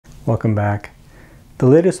Welcome back. The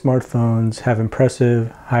latest smartphones have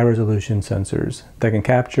impressive high-resolution sensors that can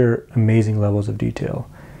capture amazing levels of detail.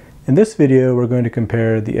 In this video, we're going to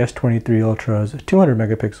compare the S23 Ultra's 200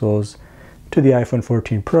 megapixels to the iPhone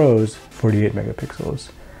 14 Pro's 48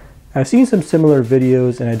 megapixels. I've seen some similar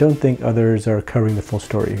videos and I don't think others are covering the full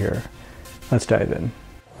story here. Let's dive in.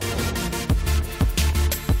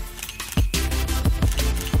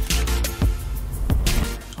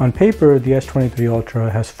 On paper, the S23 Ultra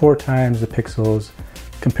has 4 times the pixels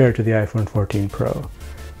compared to the iPhone 14 Pro.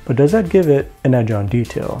 But does that give it an edge on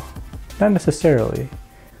detail? Not necessarily.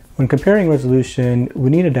 When comparing resolution, we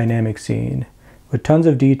need a dynamic scene with tons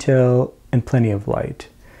of detail and plenty of light.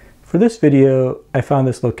 For this video, I found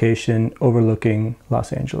this location overlooking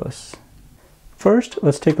Los Angeles. First,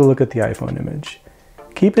 let's take a look at the iPhone image.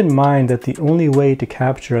 Keep in mind that the only way to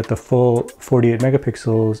capture at the full 48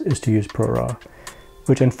 megapixels is to use ProRAW,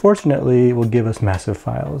 which unfortunately will give us massive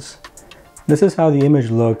files. This is how the image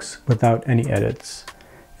looks without any edits.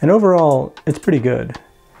 And overall, it's pretty good.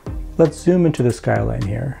 Let's zoom into the skyline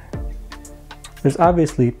here. There's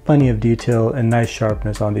obviously plenty of detail and nice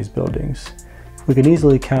sharpness on these buildings. We can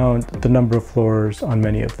easily count the number of floors on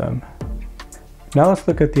many of them. Now let's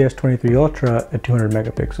look at the S23 Ultra at 200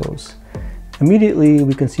 megapixels. Immediately,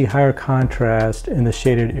 we can see higher contrast in the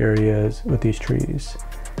shaded areas with these trees.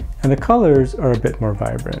 And the colors are a bit more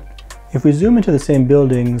vibrant. If we zoom into the same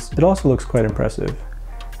buildings, it also looks quite impressive.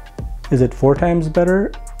 Is it 4 times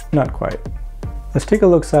better? Not quite. Let's take a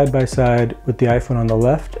look side by side with the iPhone on the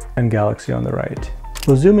left and Galaxy on the right.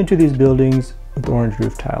 We'll zoom into these buildings with orange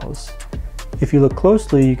roof tiles. If you look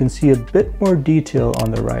closely, you can see a bit more detail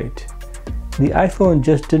on the right. The iPhone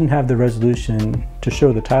just didn't have the resolution to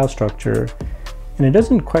show the tile structure, and it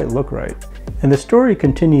doesn't quite look right. And the story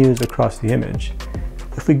continues across the image.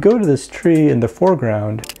 If we go to this tree in the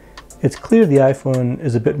foreground, it's clear the iPhone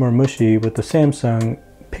is a bit more mushy, with the Samsung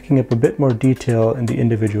picking up a bit more detail in the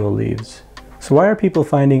individual leaves. So why are people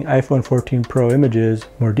finding iPhone 14 Pro images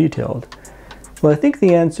more detailed? Well, I think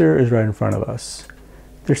the answer is right in front of us.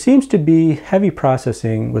 There seems to be heavy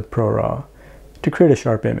processing with ProRAW to create a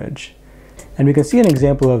sharp image. And we can see an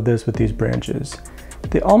example of this with these branches.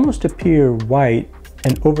 They almost appear white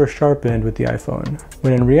and over-sharpened with the iPhone,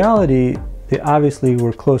 when in reality, they obviously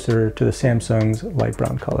were closer to the Samsung's light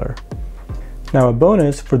brown color. Now a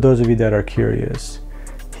bonus for those of you that are curious.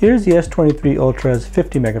 Here's the S23 Ultra's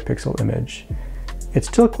 50 megapixel image. It's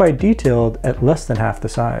still quite detailed at less than half the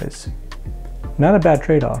size. Not a bad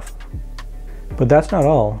trade-off. But that's not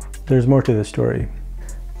all. There's more to this story.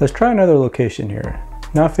 Let's try another location here,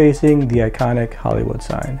 now facing the iconic Hollywood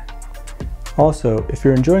sign. Also, if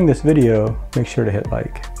you're enjoying this video, make sure to hit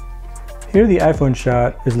like. Here the iPhone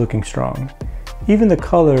shot is looking strong. Even the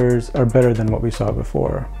colors are better than what we saw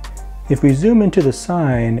before. If we zoom into the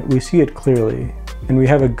sign, we see it clearly, and we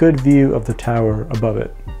have a good view of the tower above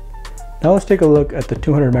it. Now let's take a look at the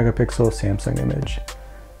 200 megapixel Samsung image.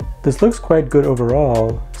 This looks quite good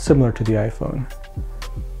overall, similar to the iPhone.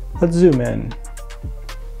 Let's zoom in.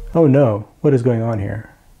 Oh no, what is going on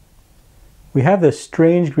here? We have this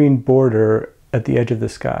strange green border at the edge of the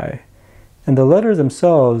sky, and the letters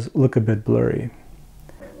themselves look a bit blurry.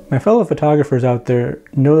 My fellow photographers out there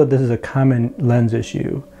know that this is a common lens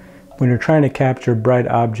issue when you're trying to capture bright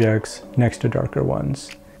objects next to darker ones.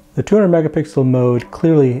 The 200 megapixel mode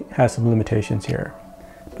clearly has some limitations here.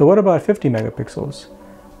 But what about 50 megapixels?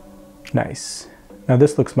 Nice. Now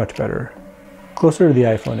this looks much better. Closer to the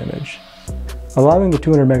iPhone image. Allowing the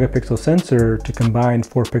 200 megapixel sensor to combine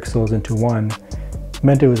 4 pixels into one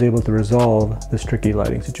meant it was able to resolve this tricky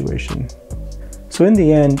lighting situation. So in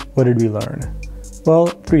the end, what did we learn? Well,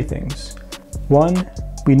 3 things. 1,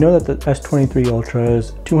 we know that the S23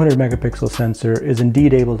 Ultra's 200 megapixel sensor is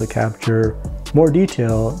indeed able to capture more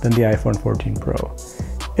detail than the iPhone 14 Pro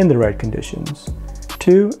in the right conditions.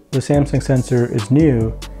 2, the Samsung sensor is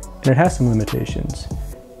new and it has some limitations,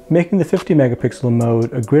 making the 50 megapixel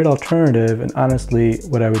mode a great alternative and honestly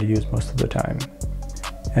what I would use most of the time.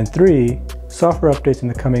 And 3, software updates in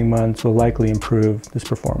the coming months will likely improve this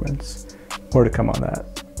performance. More to come on that.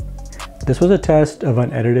 This was a test of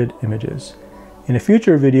unedited images. In a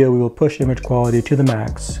future video, we will push image quality to the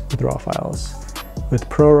max with RAW files, with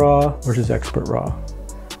ProRAW versus Expert RAW.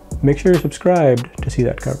 Make sure you're subscribed to see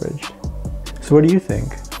that coverage. So what do you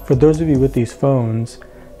think? For those of you with these phones,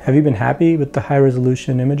 have you been happy with the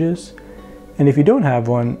high-resolution images? And if you don't have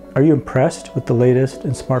one, are you impressed with the latest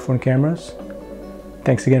in smartphone cameras?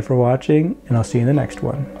 Thanks again for watching, and I'll see you in the next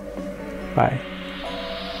one. Bye.